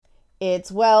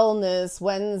It's Wellness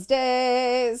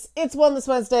Wednesdays. It's Wellness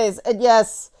Wednesdays. And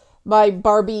yes, my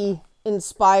Barbie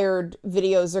inspired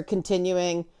videos are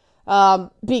continuing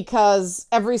because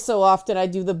every so often I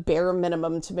do the bare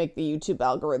minimum to make the YouTube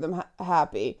algorithm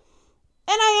happy.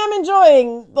 And I am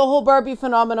enjoying the whole Barbie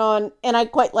phenomenon, and I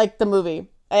quite like the movie.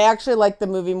 I actually like the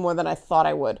movie more than I thought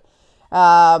I would.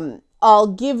 I'll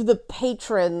give the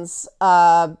patrons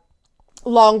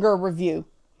longer review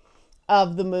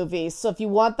of the movie. So if you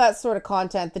want that sort of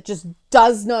content that just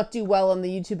does not do well on the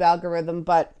YouTube algorithm,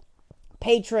 but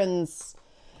patrons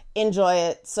enjoy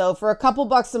it. So for a couple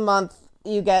bucks a month,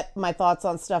 you get my thoughts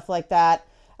on stuff like that.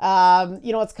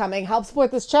 You know what's coming. Help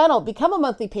support this channel. Become a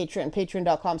monthly patron,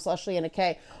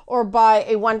 patreon.com/LeannaK, or buy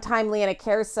a one-time Leanna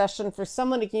Cares session for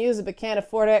someone who can use it but can't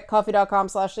afford it,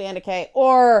 coffee.com/LeannaK,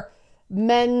 or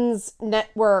Men's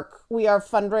Network. We are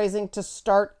fundraising to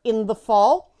start in the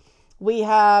fall. We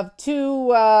have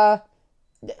 2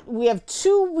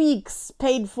 weeks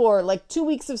paid for, like 2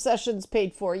 weeks of sessions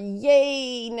paid for.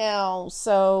 Yay now.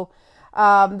 So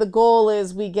the goal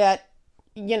is we get,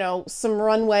 some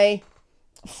runway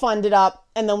funded up,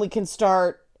 and then we can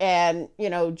start and,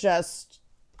 just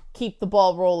keep the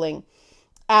ball rolling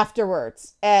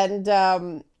afterwards. And,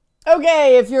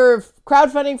 okay, if you're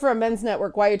crowdfunding for a men's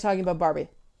network, why are you talking about Barbie?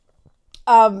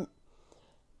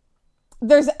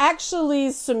 There's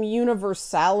actually some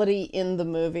universality in the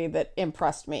movie that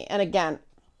impressed me. And again,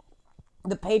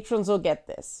 the patrons will get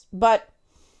this. But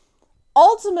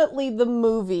ultimately, the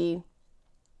movie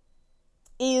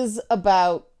is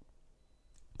about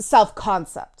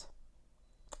self-concept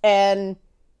and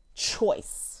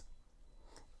choice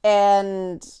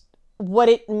and what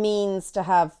it means to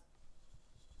have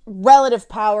relative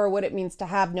power, what it means to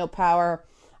have no power.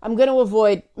 I'm going to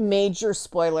avoid major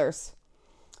spoilers,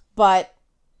 but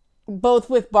both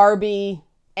with Barbie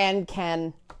and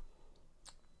Ken,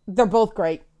 they're both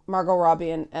great. Margot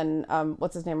Robbie and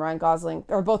what's his name, Ryan Gosling,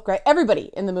 are both great.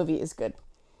 Everybody in the movie is good.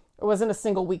 It wasn't a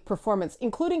single weak performance,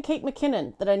 including Kate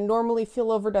McKinnon, that I normally feel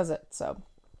overdoes it. So,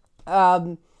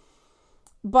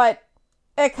 but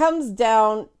it comes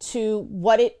down to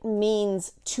what it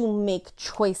means to make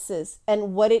choices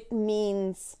and what it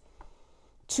means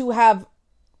to have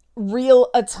real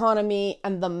autonomy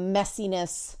and the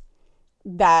messiness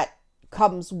that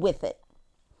comes with it.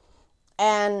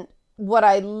 And what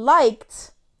I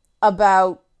liked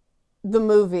about the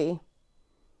movie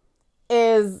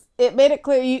is it made it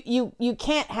clear you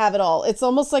can't have it all. It's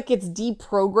almost like it's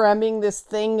deprogramming this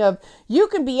thing of you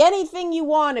can be anything you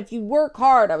want if you work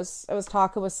hard. I was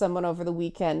talking with someone over the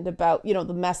weekend about, the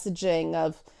messaging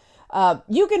of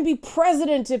you can be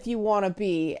president if you want to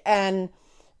be. And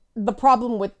the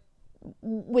problem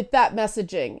with that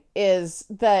messaging is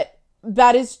that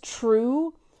is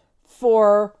true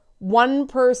for one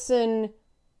person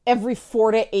every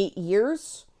 4 to 8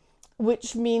 years,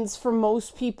 which means for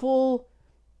most people,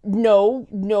 no,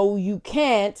 you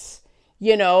can't.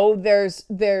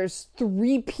 There's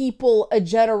 3 people a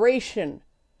generation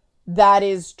that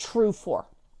is true for.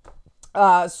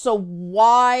 So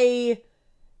why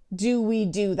do we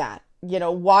do that?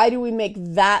 Why do we make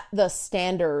that the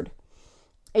standard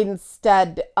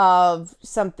instead of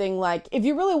something like, if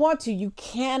you really want to, you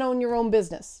can own your own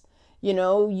business.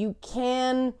 You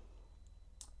can,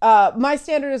 my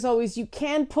standard is always, you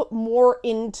can put more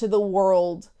into the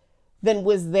world than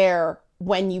was there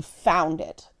when you found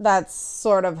it. That's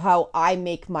sort of how I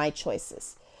make my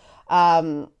choices.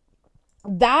 That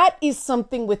is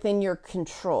something within your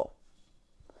control.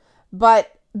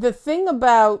 But the thing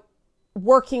about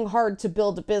working hard to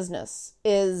build a business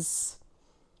is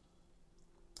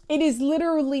it is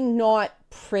literally not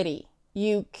pretty.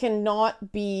 You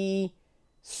cannot be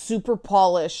super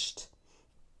polished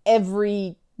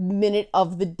every minute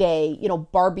of the day,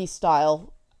 Barbie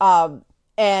style,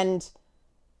 and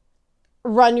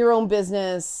run your own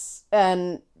business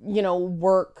and,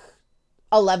 work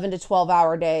 11 to 12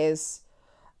 hour days.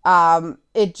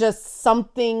 It just,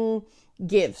 something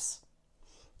gives.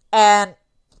 And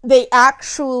they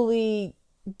actually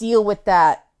deal with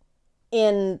that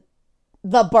in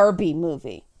the Barbie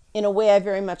movie in a way I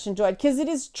very much enjoyed, because it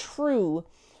is true.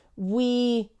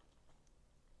 We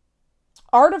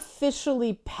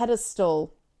artificially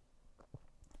pedestal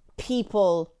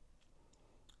people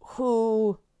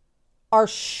who are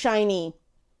shiny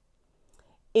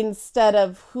instead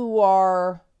of who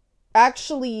are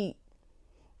actually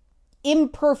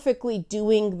imperfectly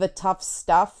doing the tough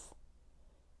stuff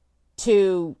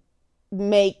to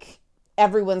make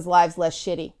everyone's lives less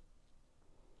shitty.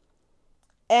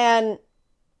 And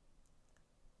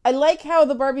I like how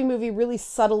the Barbie movie really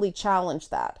subtly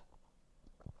challenged that,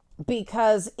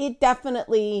 because it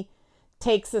definitely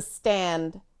takes a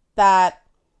stand that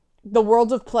the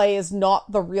world of play is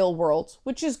not the real world,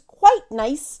 which is quite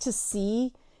nice to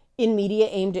see in media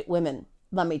aimed at women,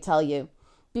 let me tell you.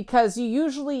 Because you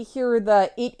usually hear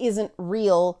the it isn't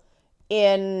real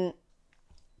in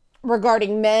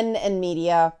regarding men and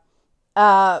media.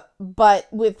 But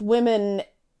with women,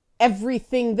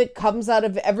 everything that comes out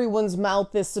of everyone's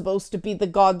mouth is supposed to be the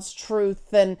God's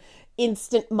truth and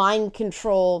instant mind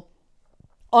control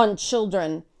on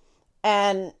children.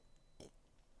 And,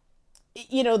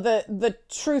 you know, the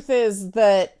truth is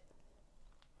that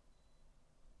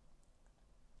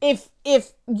if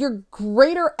your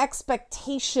greater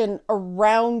expectation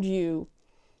around you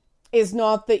is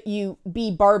not that you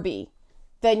be Barbie,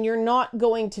 then you're not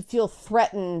going to feel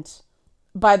threatened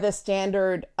by the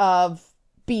standard of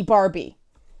be Barbie.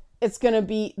 It's going to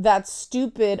be, that's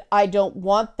stupid. I don't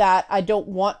want that. I don't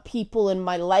want people in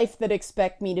my life that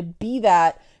expect me to be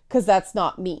that, because that's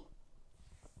not me.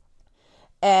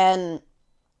 And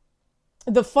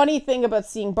the funny thing about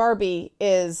seeing Barbie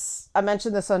is, I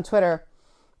mentioned this on Twitter,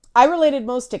 I related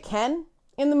most to Ken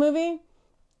in the movie.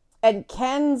 And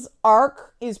Ken's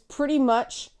arc is pretty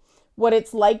much what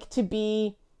it's like to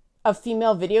be a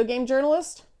female video game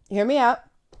journalist. Hear me out.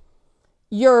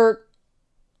 You're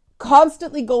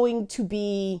constantly going to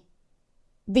be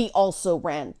the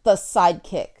also-ran, the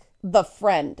sidekick, the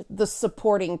friend, the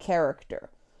supporting character.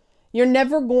 You're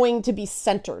never going to be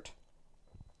centered.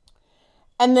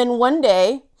 And then one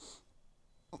day,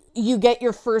 you get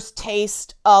your first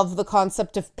taste of the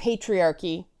concept of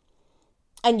patriarchy,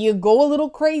 and you go a little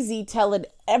crazy telling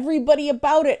everybody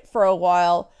about it for a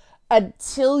while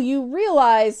until you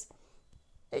realize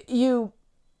you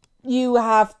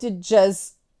have to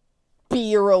just be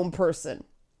your own person.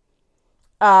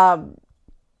 And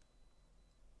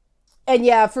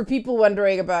yeah, for people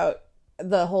wondering about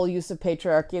the whole use of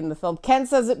patriarchy in the film, Ken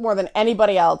says it more than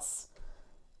anybody else.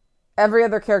 Every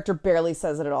other character barely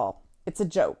says it at all. It's a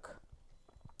joke.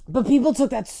 But people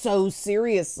took that so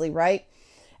seriously, right?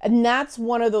 And that's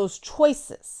one of those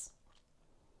choices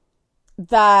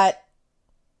that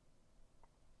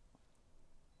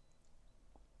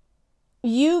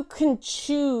you can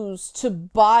choose to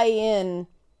buy in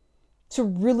to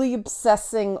really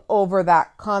obsessing over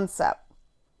that concept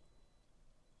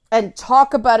and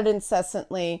talk about it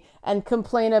incessantly and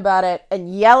complain about it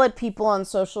and yell at people on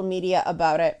social media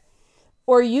about it.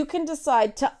 Or you can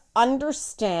decide to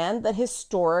understand that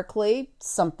historically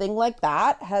something like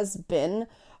that has been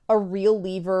a real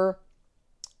lever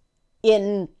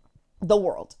in the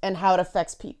world and how it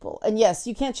affects people. And yes,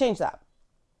 you can't change that.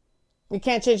 You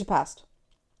can't change the past.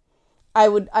 I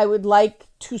would like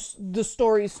the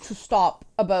stories to stop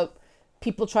about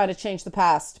people trying to change the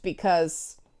past,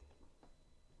 because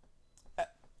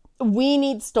we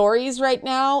need stories right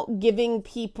now giving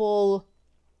people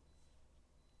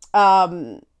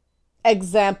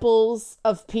examples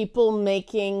of people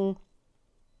making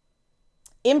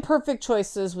imperfect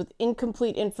choices with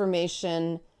incomplete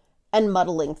information and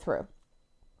muddling through.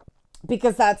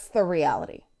 Because that's the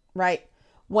reality, right?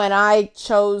 When I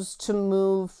chose to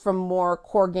move from more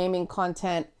core gaming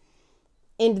content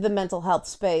into the mental health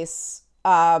space,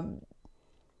 I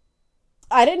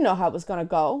didn't know how it was going to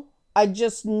go. I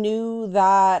just knew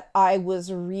that I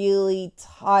was really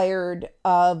tired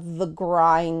of the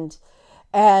grind.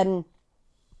 And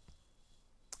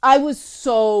I was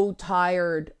so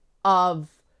tired of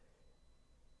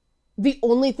the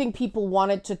only thing people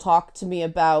wanted to talk to me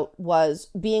about was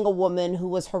being a woman who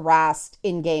was harassed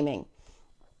in gaming.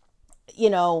 You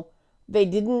know, they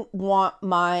didn't want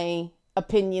my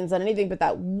opinions on anything but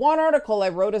that one article I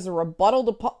wrote as a rebuttal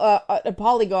to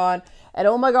Polygon. And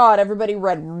oh my God, everybody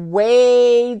read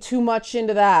way too much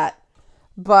into that.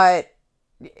 But,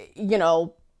 you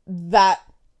know, that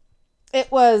it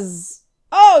was,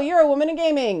 oh, you're a woman in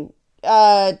gaming.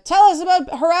 Tell us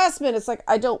about harassment. It's like,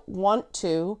 I don't want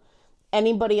to.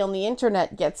 Anybody on the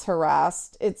internet gets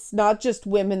harassed. It's not just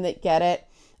women that get it.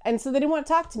 And so they didn't want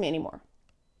to talk to me anymore,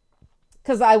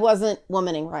 because I wasn't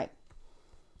womaning right.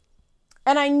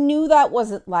 And I knew that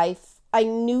wasn't life. I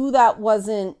knew that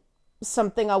wasn't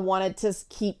something I wanted to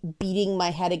keep beating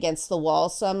my head against the wall.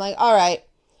 So I'm like, all right,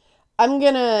 I'm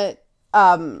going to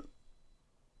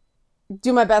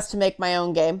do my best to make my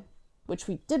own game, which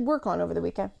we did work on over the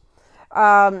weekend.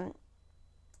 And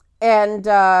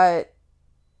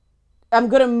I'm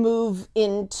going to move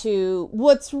into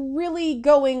what's really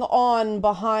going on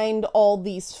behind all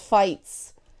these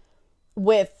fights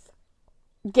with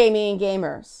gaming and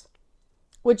gamers,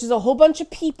 which is a whole bunch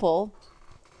of people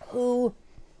who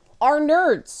are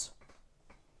nerds.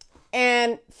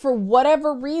 And for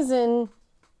whatever reason,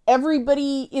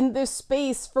 everybody in this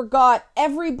space forgot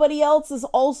everybody else is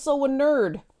also a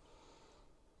nerd.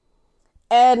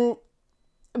 And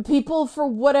people, for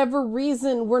whatever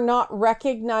reason, were not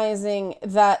recognizing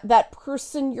that that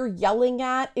person you're yelling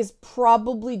at is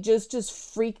probably just as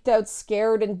freaked out,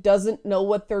 scared, and doesn't know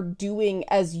what they're doing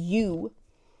as you.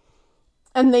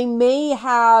 And they may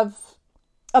have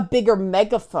a bigger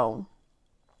megaphone,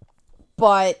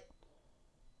 but,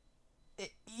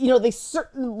 they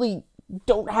certainly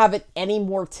don't have it any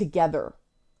more together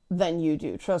than you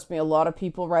do. Trust me, a lot of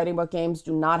people writing about games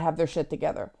do not have their shit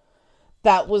together.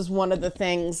 That was one of the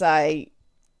things I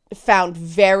found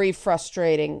very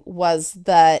frustrating, was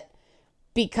that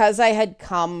because I had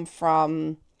come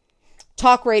from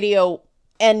talk radio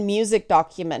and music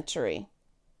documentary,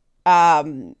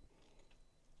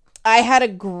 I had a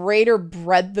greater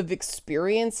breadth of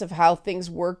experience of how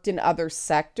things worked in other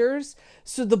sectors.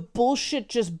 So the bullshit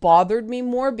just bothered me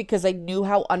more because I knew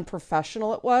how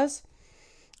unprofessional it was.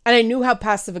 And I knew how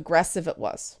passive aggressive it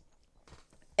was.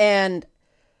 And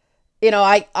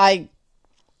I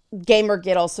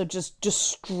Gamergate also just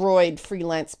destroyed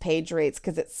freelance page rates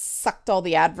because it sucked all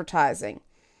the advertising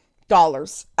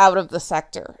dollars out of the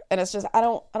sector. And it's just, I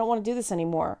don't want to do this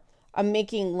anymore. I'm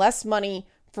making less money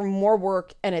for more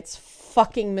work, and it's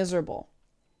fucking miserable.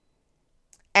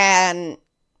 And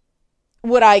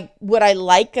would I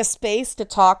like a space to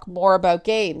talk more about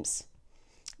games?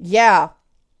 Yeah.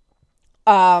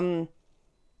 But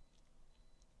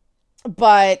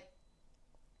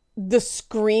the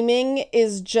screaming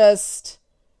is just,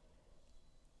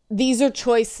 these are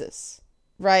choices,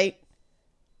 right?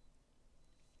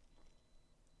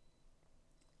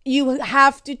 You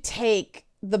have to take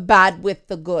the bad with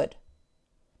the good.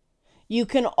 You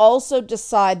can also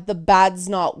decide the bad's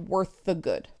not worth the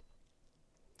good.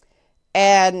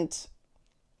 And,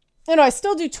 I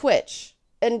still do Twitch.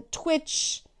 And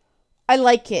Twitch, I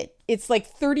like it. It's like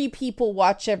 30 people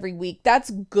watch every week.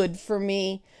 That's good for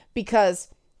me because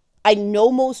I know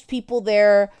most people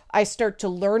there. I start to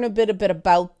learn a bit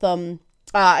about them.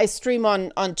 I stream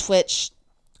on Twitch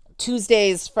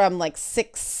Tuesdays from like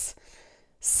 6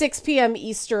 p.m.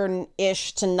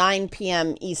 Eastern-ish to 9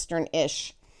 p.m.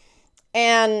 Eastern-ish.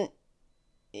 And,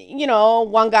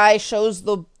 one guy shows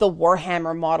the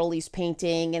Warhammer model he's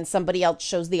painting, and somebody else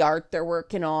shows the art they're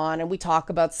working on, and we talk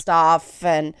about stuff,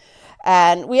 and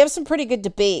we have some pretty good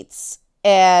debates,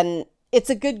 and it's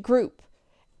a good group.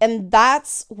 And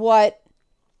that's what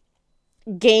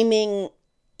gaming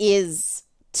is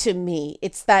to me.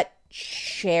 It's that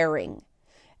sharing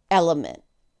element.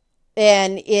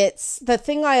 And it's the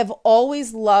thing I have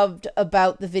always loved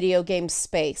about the video game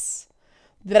space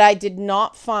that I did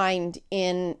not find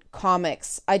in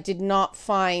comics. I did not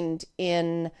find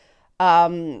in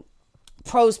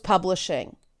prose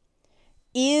publishing.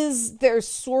 Is there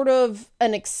sort of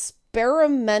an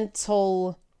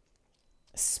experimental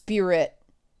spirit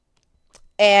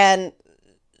and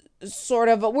sort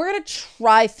of, we're going to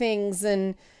try things,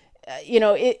 and,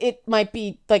 it might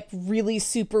be like really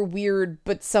super weird,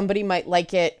 but somebody might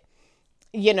like it.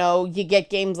 You get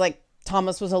games like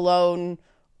Thomas Was Alone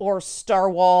or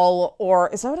Starwall, or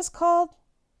is that what it's called?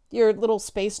 Your little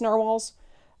space narwhals.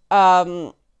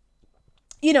 Weird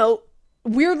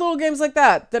little games like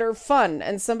that are fun,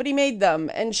 and somebody made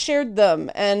them and shared them.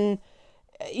 And,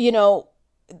 indie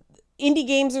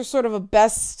games are sort of a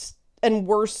best and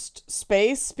worst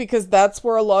space because that's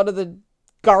where a lot of the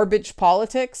garbage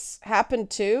politics happen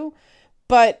too.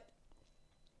 But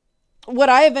what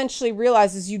I eventually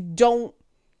realized is you don't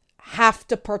have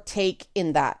to partake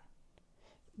in that.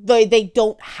 They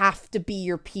don't have to be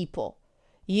your people.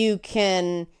 You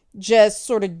can just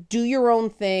sort of do your own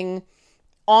thing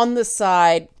on the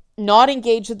side, not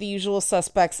engage with the usual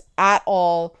suspects at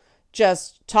all.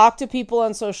 Just talk to people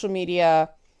on social media.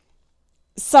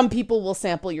 Some people will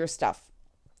sample your stuff.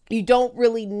 You don't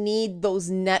really need those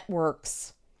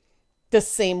networks the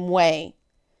same way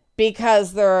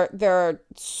because there are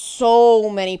so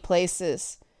many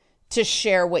places to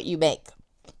share what you make.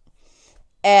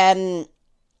 But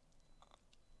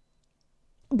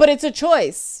it's a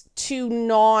choice to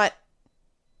not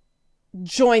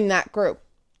join that group.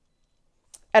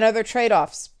 And are there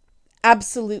trade-offs?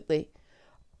 Absolutely.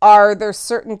 Are there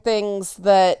certain things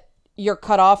that you're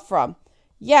cut off from?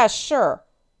 Yeah, sure.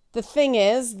 The thing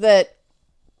is that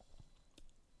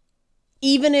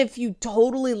even if you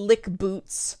totally lick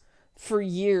boots for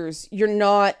years, you're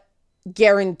not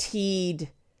guaranteed,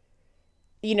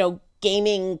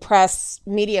 gaming press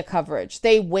media coverage.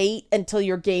 They wait until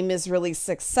your game is really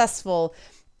successful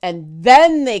and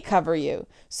then they cover you.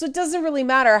 So it doesn't really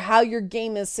matter how your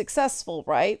game is successful,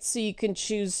 right? So you can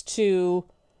choose to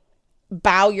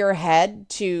bow your head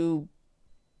to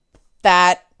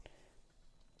that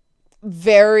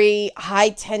very high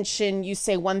tension, you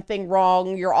say one thing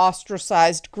wrong, you're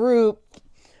ostracized group,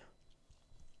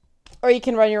 or you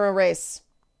can run your own race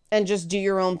and just do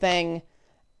your own thing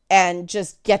and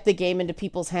just get the game into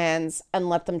people's hands and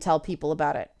let them tell people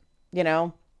about it. You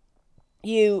know,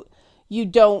 you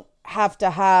don't have to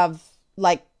have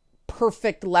like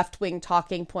perfect left-wing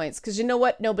talking points, because you know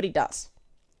what? Nobody does.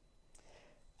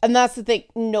 And that's the thing.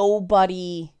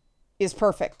 Nobody is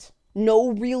perfect. No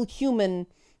real human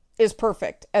is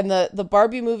perfect. And the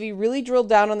Barbie movie really drilled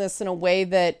down on this in a way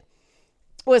that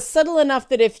was subtle enough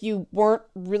that if you weren't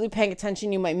really paying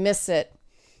attention, you might miss it,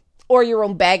 or your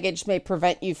own baggage may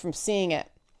prevent you from seeing it.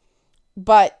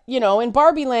 But, you know, in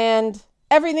Barbie land,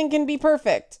 everything can be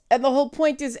perfect. And the whole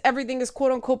point is everything is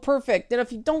quote unquote perfect. And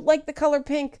if you don't like the color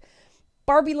pink,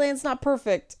 Barbie land's not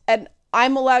perfect. And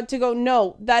I'm allowed to go,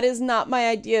 no, that is not my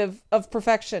idea of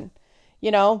perfection, you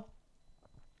know?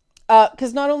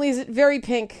 Because not only is it very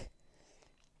pink,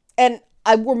 and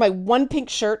I wore my one pink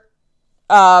shirt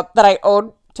that I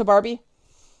owed to Barbie.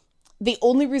 The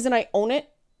only reason I own it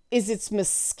is it's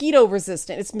mosquito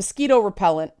resistant. It's mosquito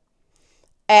repellent.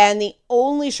 And the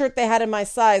only shirt they had in my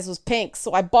size was pink.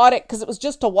 So I bought it because it was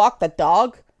just to walk the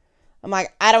dog. I'm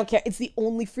like, I don't care. It's the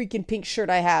only freaking pink shirt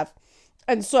I have.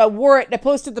 And so I wore it and I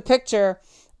posted the picture.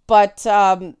 But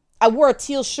I wore a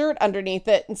teal shirt underneath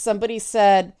it. And somebody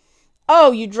said,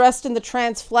 oh, you dressed in the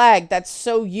trans flag. That's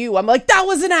so you. I'm like, that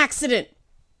was an accident.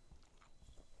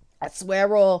 I swear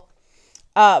roll.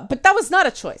 But that was not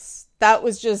a choice. That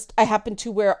was just, I happened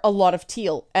to wear a lot of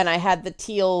teal. And I had the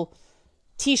teal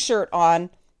t-shirt on.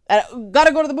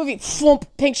 Gotta go to the movie. Floomp,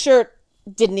 pink shirt.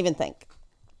 Didn't even think.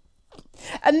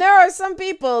 And there are some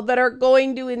people that are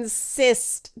going to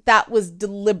insist that was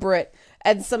deliberate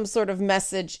and some sort of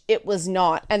message. It was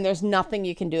not. And there's nothing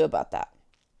you can do about that.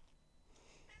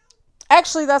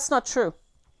 Actually, that's not true.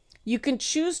 You can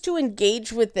choose to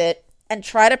engage with it and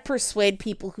try to persuade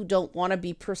people who don't want to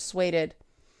be persuaded.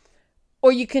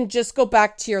 Or you can just go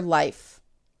back to your life.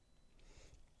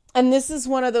 And this is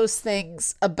one of those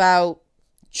things about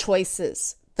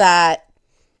choices that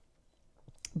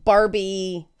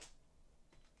Barbie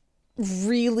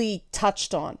really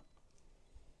touched on.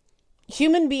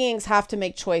 Human beings have to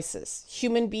make choices.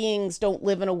 Human beings don't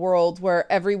live in a world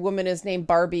where every woman is named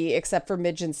Barbie except for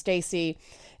Midge and Stacy,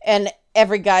 and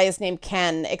every guy is named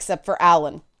Ken except for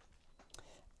Alan.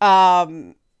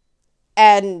 And,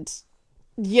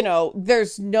 you know,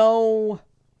 there's no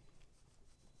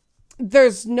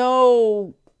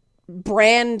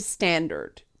brand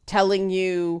standard telling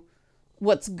you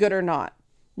what's good or not.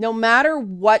 No matter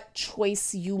what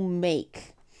choice you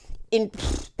make,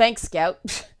 thanks,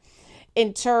 Scout,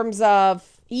 in terms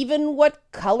of even what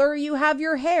color you have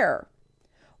your hair,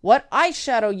 what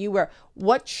eyeshadow you wear,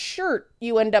 what shirt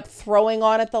you end up throwing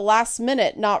on at the last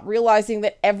minute, not realizing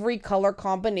that every color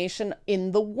combination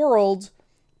in the world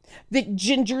that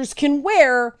gingers can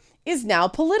wear is now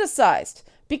politicized,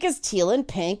 because teal and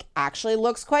pink actually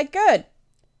looks quite good.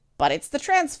 But it's the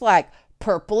trans flag.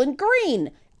 Purple and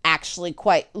green actually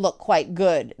look quite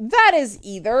good. That is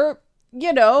either,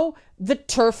 you know, the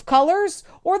turf colors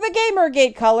or the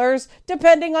Gamergate colors,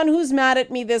 depending on who's mad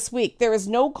at me this week. There is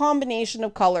no combination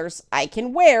of colors I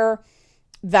can wear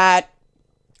that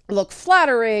look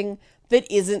flattering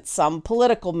that isn't some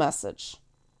political message.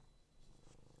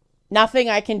 Nothing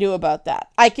I can do about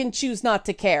that. I can choose not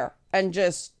to care and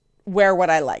just wear what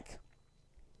I like.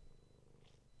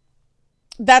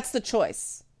 That's the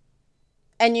choice.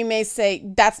 And you may say,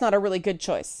 that's not a really good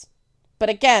choice. But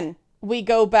again, we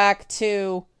go back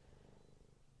to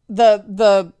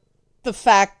the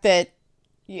fact that,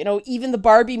 you know, even the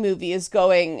Barbie movie is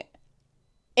going,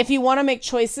 if you want to make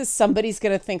choices, somebody's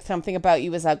going to think something about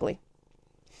you is ugly.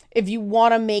 If you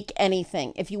want to make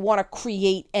anything, if you want to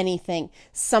create anything,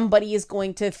 somebody is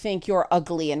going to think you're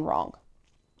ugly and wrong.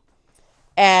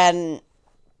 And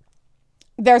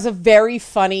there's a very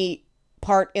funny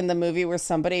part in the movie where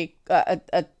somebody,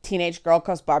 a teenage girl,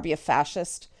 calls Barbie a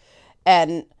fascist.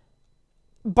 And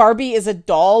Barbie is a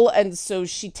doll, and so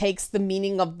she takes the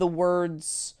meaning of the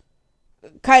words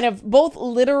kind of both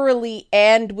literally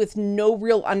and with no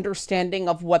real understanding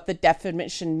of what the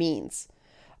definition means.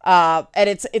 And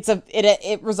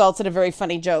it results in a very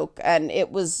funny joke, and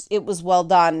it was well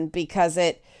done because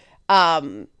it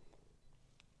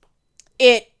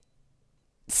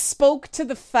spoke to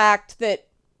the fact that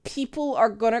people are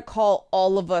going to call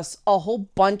all of us a whole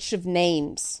bunch of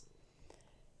names.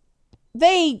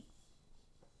 They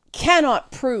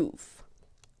cannot prove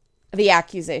the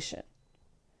accusation.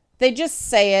 They just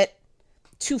say it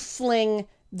to fling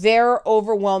their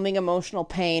overwhelming emotional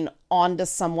pain onto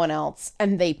someone else,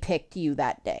 and they picked you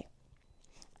that day.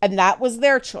 And that was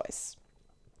their choice.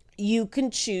 You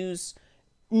can choose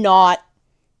not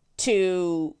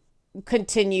to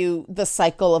continue the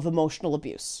cycle of emotional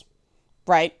abuse,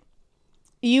 right?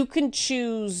 You can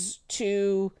choose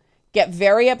to get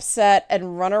very upset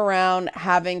and run around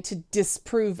having to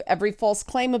disprove every false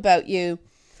claim about you,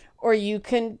 or you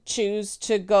can choose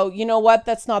to go, you know what,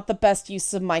 that's not the best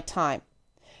use of my time.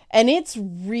 And it's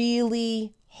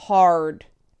really hard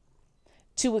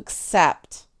to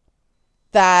accept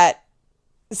that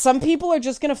some people are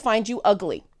just going to find you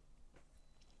ugly.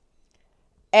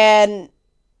 And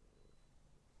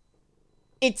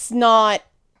it's not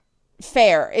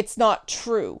fair. It's not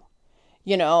true.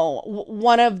 You know,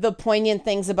 one of the poignant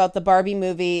things about the Barbie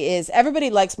movie is everybody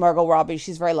likes Margot Robbie.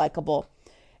 She's very likable.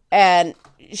 And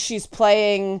she's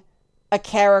playing a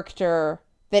character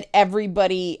that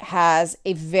everybody has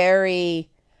a very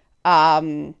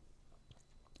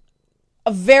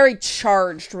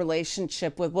charged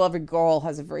relationship with. Well, every girl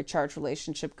has a very charged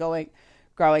relationship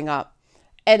growing up.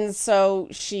 And so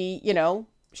she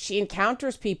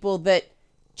encounters people that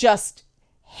just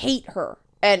hate her.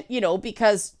 And,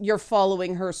 because you're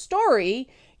following her story,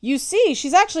 you see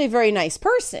she's actually a very nice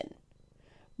person.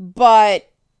 But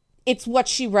it's what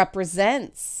she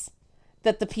represents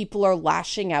that the people are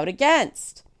lashing out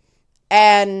against.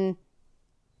 And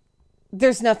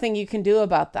there's nothing you can do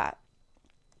about that.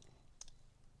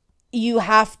 You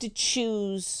have to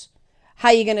choose how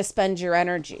you're going to spend your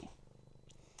energy.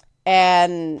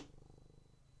 And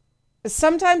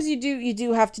sometimes you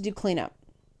do have to do cleanup.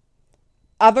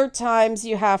 Other times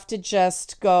you have to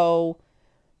just go,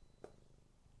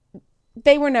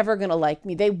 they were never going to like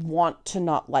me. They want to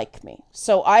not like me.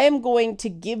 So I am going to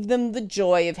give them the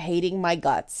joy of hating my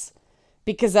guts,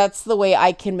 because that's the way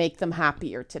I can make them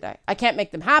happier today. I can't make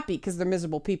them happy because they're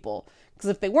miserable people. Because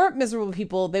if they weren't miserable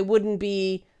people, they wouldn't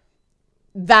be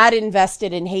that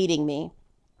invested in hating me.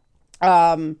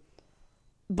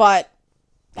 But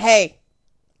hey,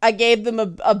 I gave them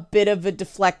a bit of a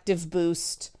deflective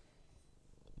boost.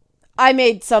 I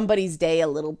made somebody's day a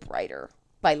little brighter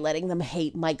by letting them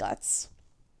hate my guts.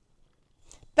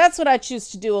 That's what I choose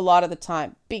to do a lot of the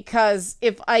time. Because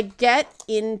if I get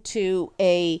into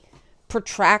a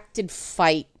protracted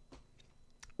fight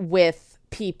with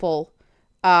people,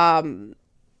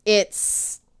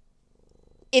 it's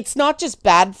not just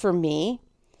bad for me.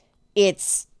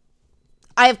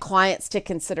 I have clients to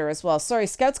consider as well. Sorry,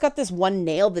 Scout's got this one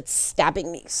nail that's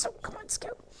stabbing me. So come on,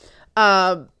 Scout.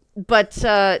 I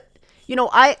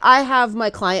have my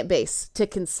client base to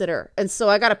consider. And so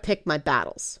I got to pick my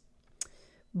battles.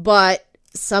 But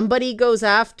somebody goes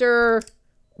after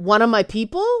one of my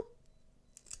people,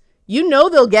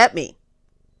 they'll get me.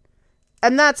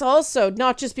 And that's also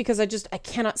not just because I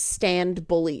cannot stand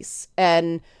bullies.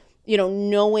 And,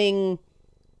 knowing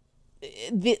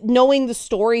the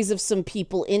stories of some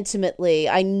people intimately,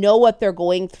 I know what they're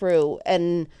going through.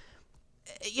 And,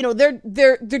 they're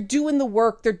doing the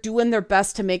work. They're doing their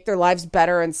best to make their lives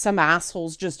better. And some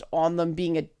asshole's just on them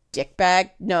being a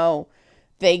dickbag. No,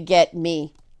 they get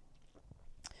me.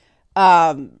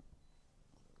 And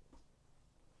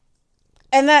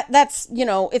that's,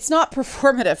 it's not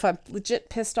performative. I'm legit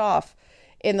pissed off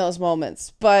in those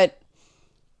moments. But,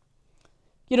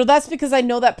 that's because I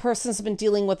know that person's been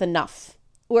dealing with enough.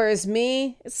 Whereas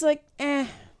me, it's like,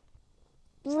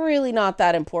 really not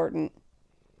that important.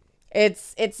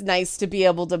 It's nice to be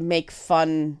able to make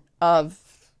fun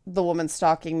of the woman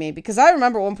stalking me. Because I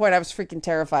remember at one point I was freaking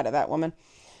terrified of that woman.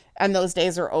 And those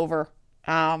days are over.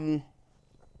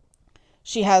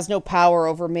 She has no power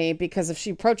over me, because if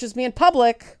she approaches me in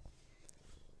public,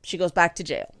 she goes back to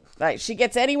jail. Right? She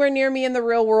gets anywhere near me in the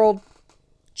real world,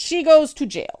 she goes to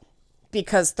jail,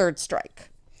 because third strike.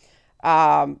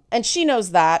 And she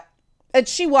knows that. And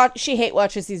she hate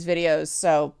watches these videos,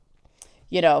 so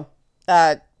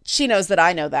she knows that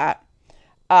I know that.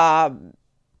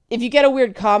 If you get a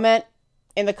weird comment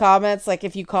in the comments, like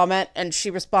if you comment and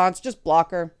she responds, just block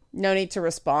her. No need to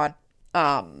respond.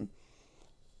 And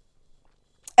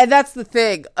that's the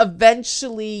thing.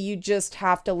 Eventually, you just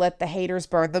have to let the haters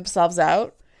burn themselves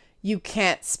out. You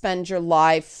can't spend your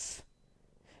life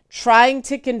trying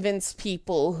to convince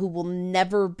people who will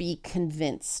never be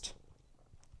convinced.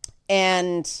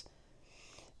 And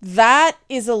that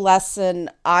is a lesson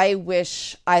I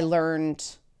wish I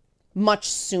learned much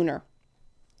sooner.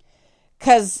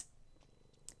 Because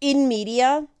in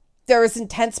media, there is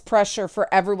intense pressure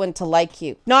for everyone to like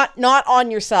you. Not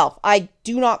on yourself. I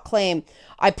do not claim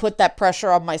I put that pressure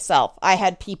on myself. I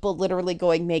had people literally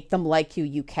going, make them like you,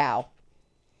 you cow.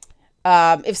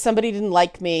 If somebody didn't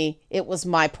like me, it was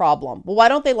my problem. Well, why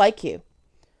don't they like you?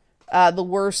 The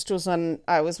worst was when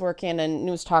I was working in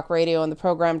news talk radio and the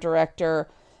program director.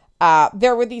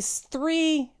 There were these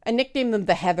three, I nicknamed them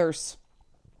the Heathers,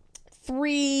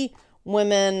 three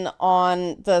women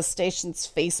on the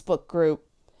station's Facebook group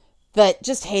that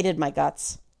just hated my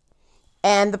guts.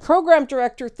 And the program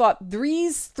director thought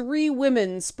these three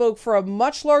women spoke for a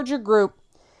much larger group.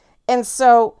 And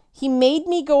so he made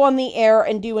me go on the air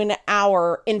and do an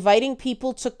hour inviting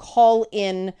people to call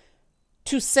in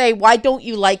to say, why don't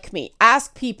you like me?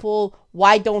 Ask people,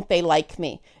 why don't they like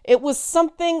me? It was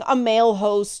something a male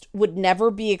host would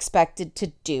never be expected to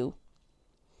do.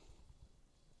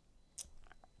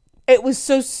 It was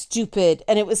so stupid,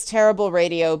 and it was terrible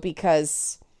radio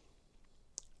because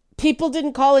people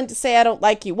didn't call in to say, I don't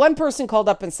like you. One person called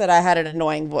up and said I had an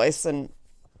annoying voice, and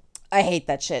I hate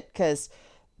that shit because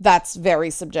that's very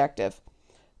subjective.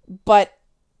 But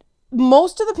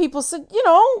most of the people said,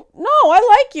 no,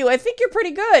 I like you. I think you're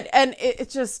pretty good. And it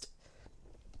just,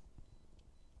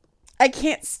 I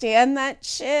can't stand that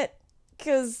shit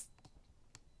because,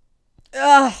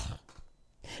 not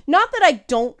that I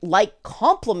don't like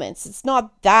compliments. It's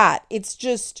not that. It's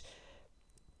just,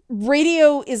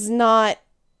 radio is not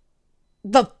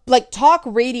talk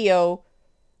radio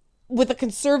with a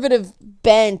conservative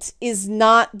bent is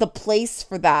not the place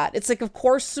for that. It's like, of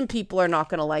course some people are not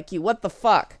going to like you. What the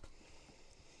fuck?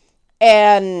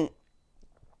 And,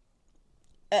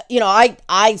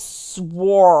 I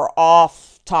swore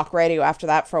off talk radio after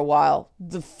that for a while.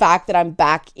 The fact that I'm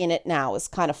back in it now is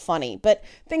kind of funny, but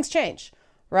things change,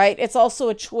 right? It's also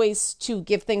a choice to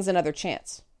give things another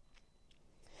chance.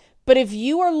 But if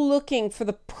you are looking for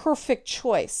the perfect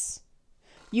choice,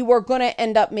 you are going to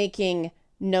end up making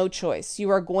no choice. You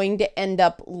are going to end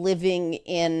up living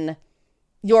in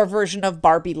your version of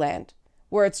Barbie land,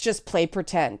 where it's just play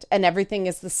pretend and everything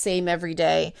is the same every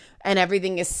day and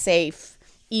everything is safe,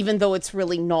 even though it's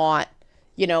really not.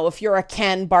 If you're a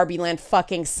Ken, Barbie land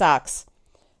fucking sucks.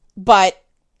 But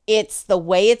it's the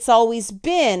way it's always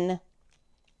been,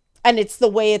 and it's the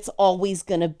way it's always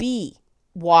going to be.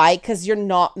 Why? Because you're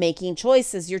not making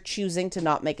choices. You're choosing to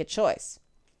not make a choice.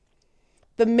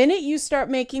 The minute you start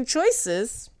making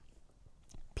choices,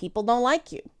 people don't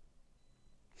like you.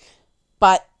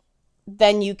 But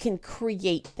then you can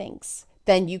create things.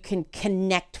 Then you can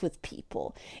connect with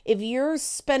people. If you're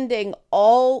spending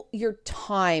all your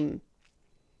time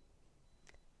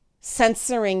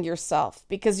censoring yourself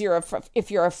because if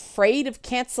you're afraid of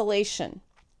cancellation,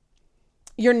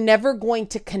 you're never going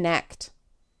to connect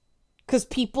because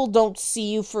people don't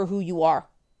see you for who you are.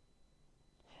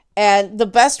 And the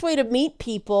best way to meet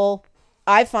people,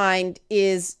 I find,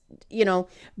 is,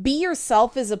 be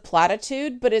yourself is a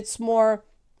platitude, but it's more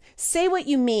say what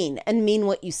you mean and mean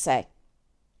what you say.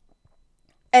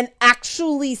 And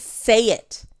actually say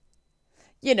it.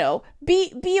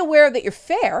 Be aware that you're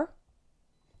fair.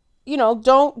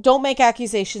 Don't make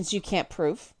accusations you can't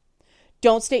prove.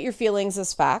 Don't state your feelings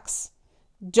as facts.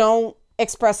 Don't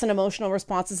express an emotional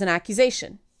response as an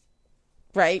accusation.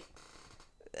 Right?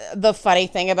 The funny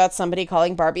thing about somebody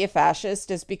calling Barbie a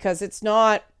fascist is because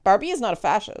Barbie is not a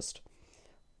fascist.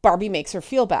 Barbie makes her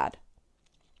feel bad.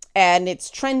 And it's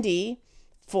trendy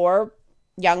for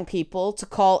young people to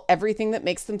call everything that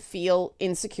makes them feel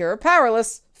insecure or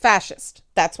powerless fascist.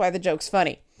 That's why the joke's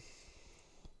funny.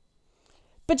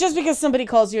 But just because somebody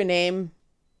calls you a name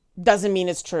doesn't mean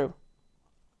it's true.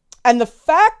 And the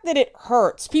fact that it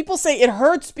hurts, people say it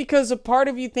hurts because a part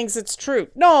of you thinks it's true.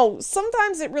 No,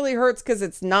 sometimes it really hurts because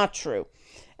it's not true.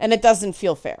 And it doesn't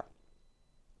feel fair.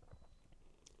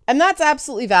 And that's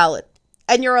absolutely valid.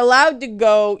 And you're allowed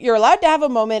to have a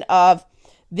moment of,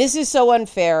 this is so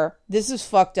unfair. This is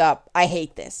fucked up. I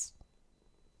hate this.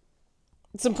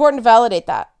 It's important to validate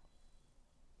that.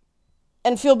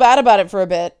 And feel bad about it for a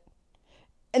bit.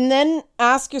 And then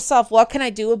ask yourself, what can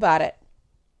I do about it?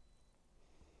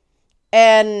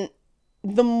 And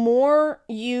the more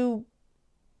you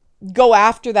go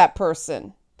after that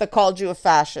person that called you a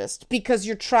fascist because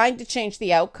you're trying to change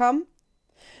the outcome,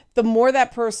 the more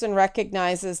that person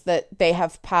recognizes that they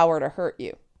have power to hurt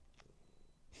you.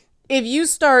 If you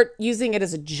start using it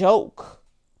as a joke,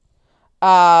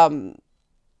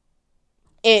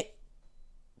 it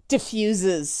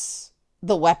diffuses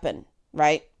the weapon,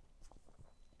 right?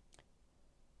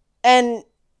 And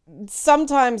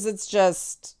sometimes it's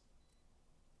just,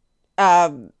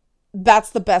 that's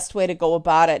the best way to go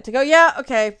about it. To go, yeah,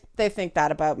 okay, they think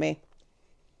that about me.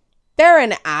 They're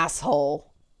an asshole,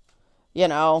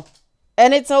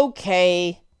 and it's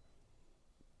okay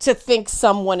to think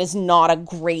someone is not a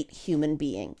great human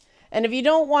being. And if you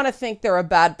don't want to think they're a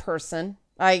bad person,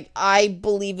 I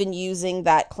believe in using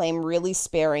that claim really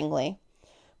sparingly.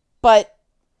 But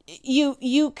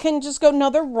you can just go, no,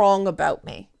 they're wrong about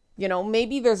me.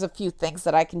 Maybe there's a few things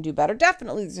that I can do better.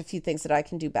 Definitely there's a few things that I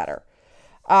can do better.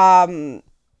 But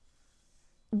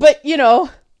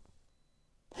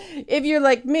if you're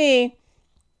like me,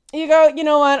 you go, you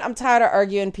know what? I'm tired of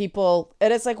arguing people.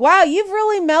 And it's like, wow, you've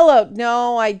really mellowed.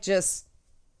 No, I just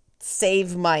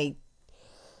save my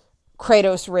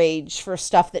Kratos rage for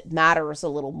stuff that matters a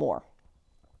little more.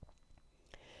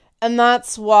 And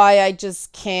that's why I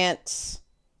just can't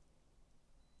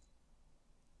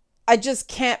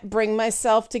bring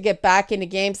myself to get back into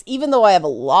games, even though I have a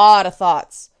lot of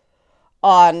thoughts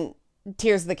on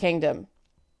Tears of the Kingdom.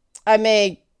 I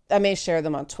may share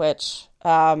them on Twitch.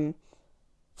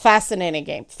 Fascinating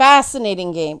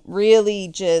game. Really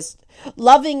just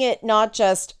loving it, not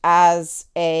just as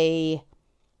a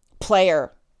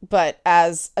player, but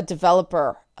as a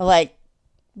developer. Like,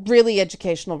 really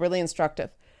educational, really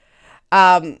instructive.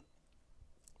 May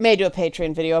do a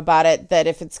Patreon video about it, that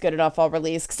if it's good enough, I'll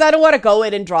release. Because I don't want to go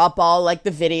in and drop all, like, the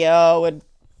video. And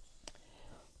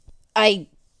I'm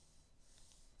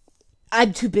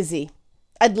too busy.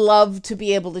 I'd love to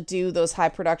be able to do those high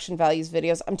production values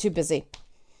videos. I'm too busy.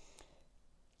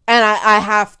 And I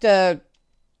have to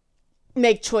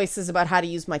make choices about how to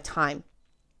use my time.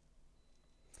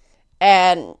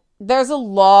 And there's a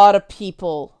lot of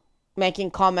people making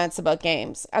comments about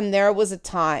games. And there was a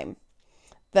time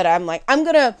that I'm like,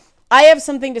 I have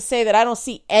something to say that I don't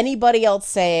see anybody else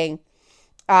saying.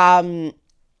 And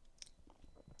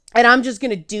I'm just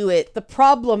going to do it. The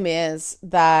problem is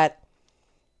that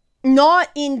not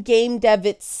in game dev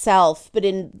itself, but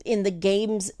in the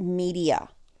game's media,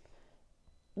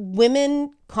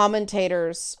 women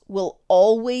commentators will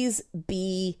always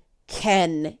be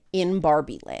Ken in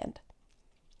Barbie land.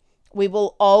 We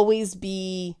will always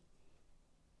be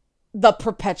the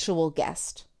perpetual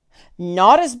guest.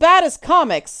 Not as bad as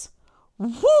comics.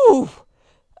 Woo!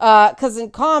 Because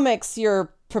in comics,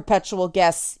 you're perpetual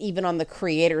guests, even on the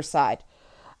creator side.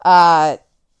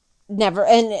 Never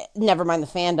mind the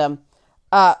fandom.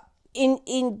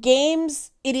 In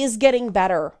games, it is getting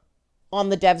better on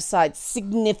the dev side,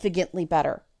 significantly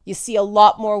better. You see a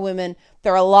lot more women.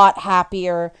 They're a lot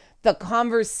happier. The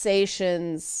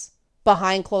conversations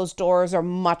behind closed doors are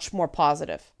much more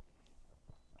positive.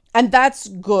 And that's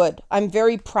good. I'm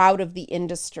very proud of the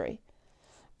industry.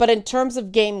 But in terms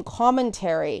of game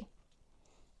commentary,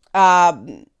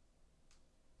 you'll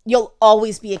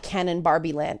always be a Ken in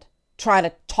Barbie land trying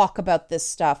to talk about this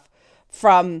stuff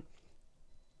from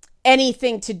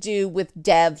anything to do with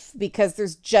dev, because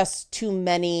there's just too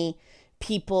many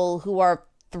people who are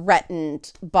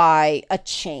threatened by a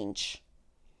change.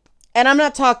 And I'm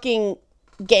not talking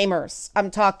gamers.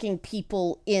 I'm talking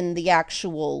people in the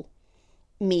actual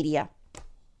media.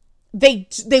 They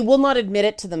will not admit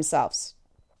it to themselves,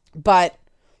 but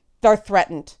they're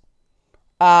threatened.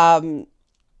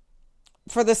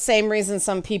 For the same reason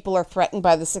some people are threatened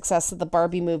by the success of the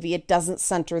Barbie movie. It doesn't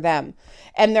center them.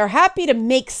 And they're happy to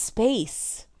make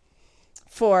space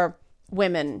for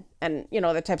women and,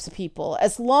 the types of people,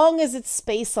 as long as it's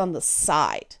space on the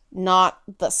side, not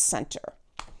the center.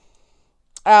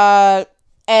 And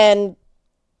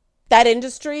that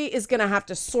industry is going to have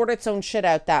to sort its own shit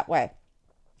out that way.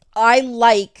 I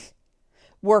like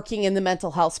working in the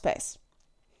mental health space.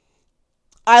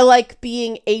 I like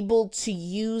being able to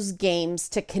use games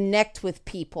to connect with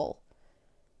people.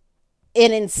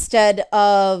 And instead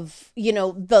of,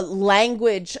 the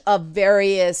language of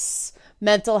various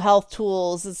mental health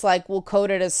tools, it's like we'll code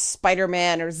it as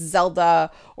Spider-Man or Zelda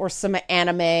or some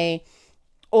anime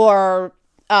or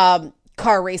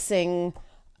car racing.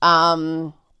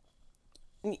 I'm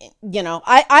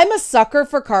a sucker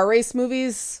for car race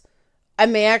movies. I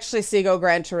may actually see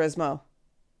Gran Turismo.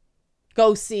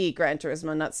 Go see Gran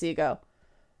Turismo, not see go.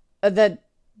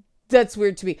 That's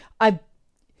weird to me.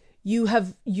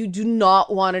 You do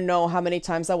not want to know how many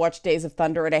times I watch Days of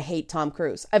Thunder and I hate Tom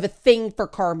Cruise. I have a thing for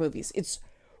car movies. It's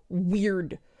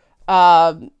weird.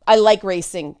 I like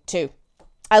racing too.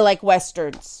 I like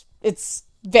Westerns. It's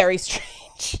very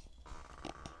strange.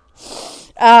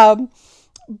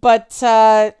 But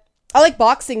I like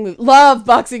boxing movies. Love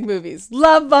boxing movies.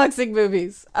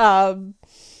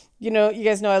 You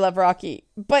guys know I love Rocky.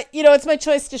 But, it's my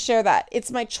choice to share that.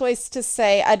 It's my choice to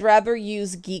say I'd rather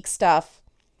use geek stuff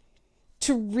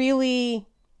to really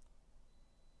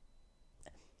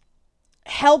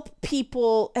help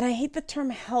people. And I hate the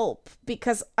term help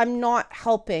because I'm not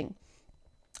helping.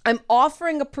 I'm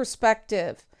offering a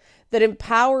perspective that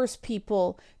empowers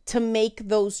people to make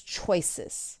those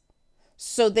choices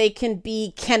so they can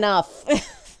be enough.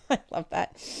 I love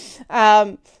that.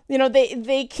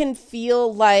 They can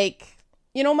feel like,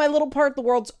 my little part of the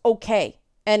world's okay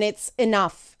and it's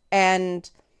enough. And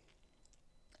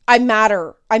I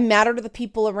matter. I matter to the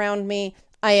people around me.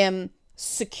 I am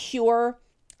secure.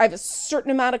 I have a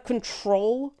certain amount of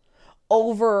control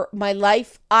over my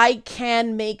life. I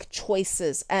can make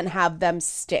choices and have them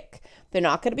stick. They're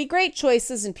not going to be great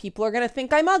choices and people are going to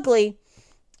think I'm ugly,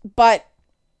 but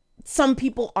some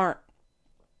people aren't.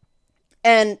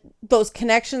 And those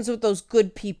connections with those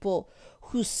good people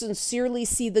who sincerely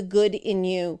see the good in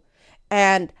you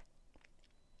and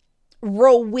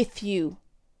row with you,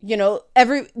 the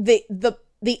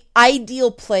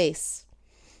ideal place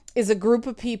is a group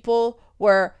of people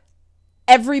where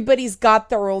everybody's got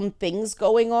their own things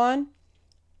going on,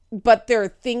 but there are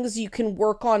things you can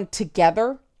work on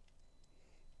together.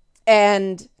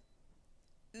 And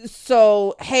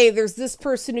so, hey, there's this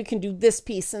person who can do this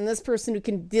piece, and this person who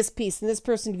can do this piece, and this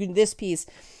person who can do this piece.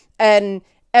 And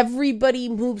everybody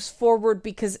moves forward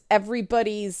because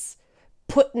everybody's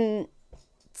putting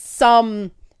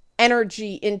some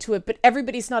energy into it, but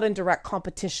everybody's not in direct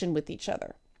competition with each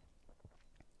other.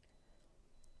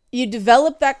 You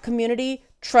develop that community,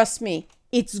 trust me,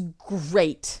 it's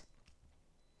great.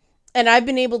 And I've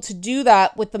been able to do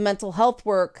that with the mental health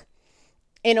work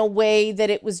in a way that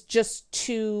it was just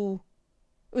too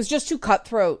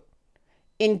cutthroat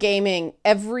in gaming.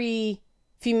 Every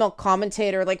female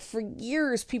commentator, like for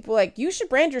years, people were like, you should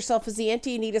brand yourself as the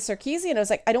anti-Anita Sarkeesian. I was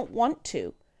like, I don't want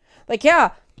to. Like,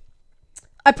 yeah,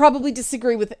 I probably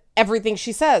disagree with everything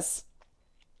she says,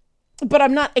 but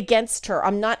I'm not against her.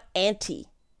 I'm not anti.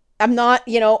 I'm not,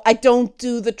 I don't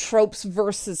do the tropes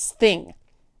versus thing.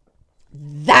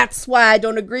 That's why I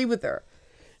don't agree with her.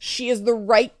 She has the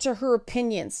right to her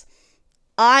opinions.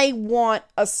 I want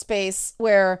a space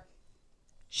where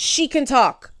she can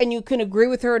talk and you can agree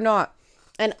with her or not.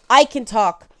 And I can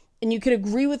talk and you can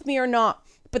agree with me or not.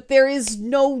 But there is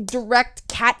no direct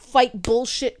catfight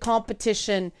bullshit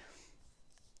competition.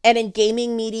 And in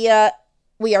gaming media,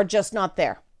 we are just not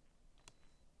there.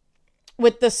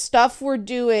 With the stuff we're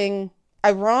doing,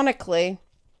 ironically,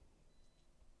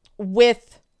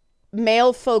 with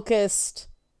male-focused,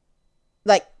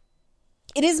 like,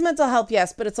 it is mental health,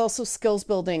 yes, but it's also skills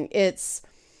building. It's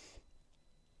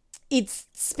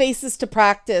spaces to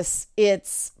practice.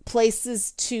 It's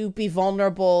places to be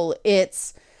vulnerable.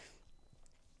 It's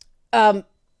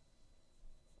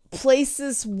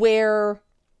places where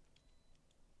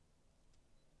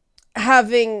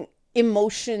having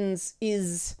emotions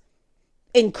is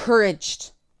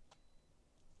encouraged.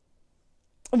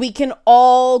 We can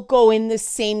all go in the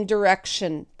same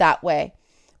direction that way,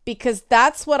 because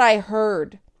that's what I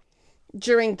heard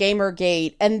during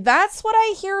Gamergate, and that's what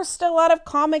I hear still out of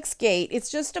Comicsgate.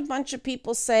 It's just a bunch of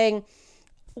people saying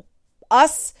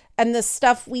us and the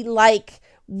stuff we like,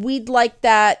 we'd like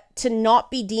that to not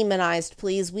be demonized,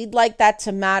 please. We'd like that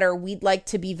to matter. We'd like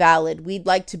to be valid. We'd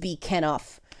like to be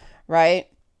Kenough, right?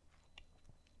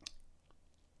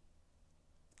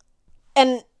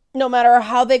 And no matter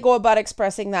how they go about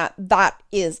expressing that, that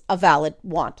is a valid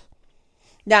want.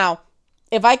 Now,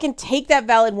 if I can take that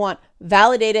valid want,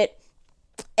 validate it,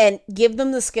 and give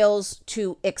them the skills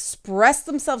to express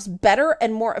themselves better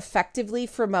and more effectively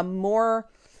from a more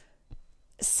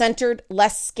centered,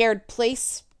 less scared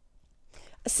place.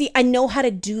 See, I know how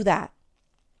to do that.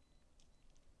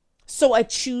 So I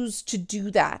choose to do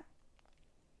that.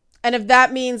 And if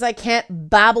that means I can't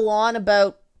babble on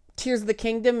about Tears of the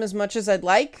Kingdom as much as I'd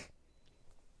like,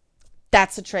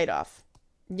 that's a trade-off,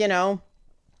 and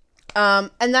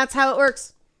that's how it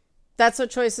works. That's how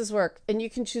choices work. And you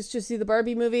can choose to see the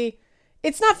Barbie movie.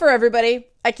 It's not for everybody.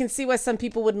 I can see why some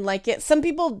people wouldn't like it. Some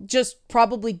people just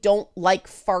probably don't like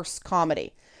farce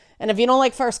comedy. And if you don't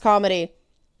like farce comedy,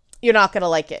 you're not going to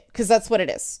like it, because that's what it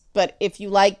is. But if you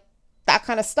like that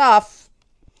kind of stuff,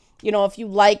 if you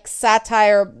like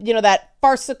satire, that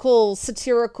farcical,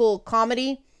 satirical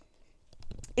comedy,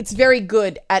 it's very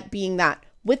good at being that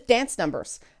with dance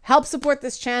numbers. Help support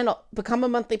this channel. Become a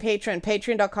monthly patron,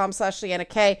 patreon.com/Liana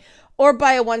K, or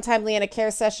buy a one-time Liana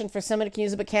Care session for someone who can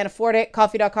use it but can't afford it,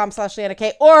 coffee.com/Liana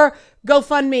K, or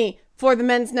GoFundMe for the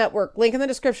Men's Network. Link in the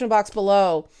description box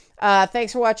below.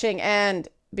 Thanks for watching and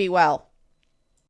be well.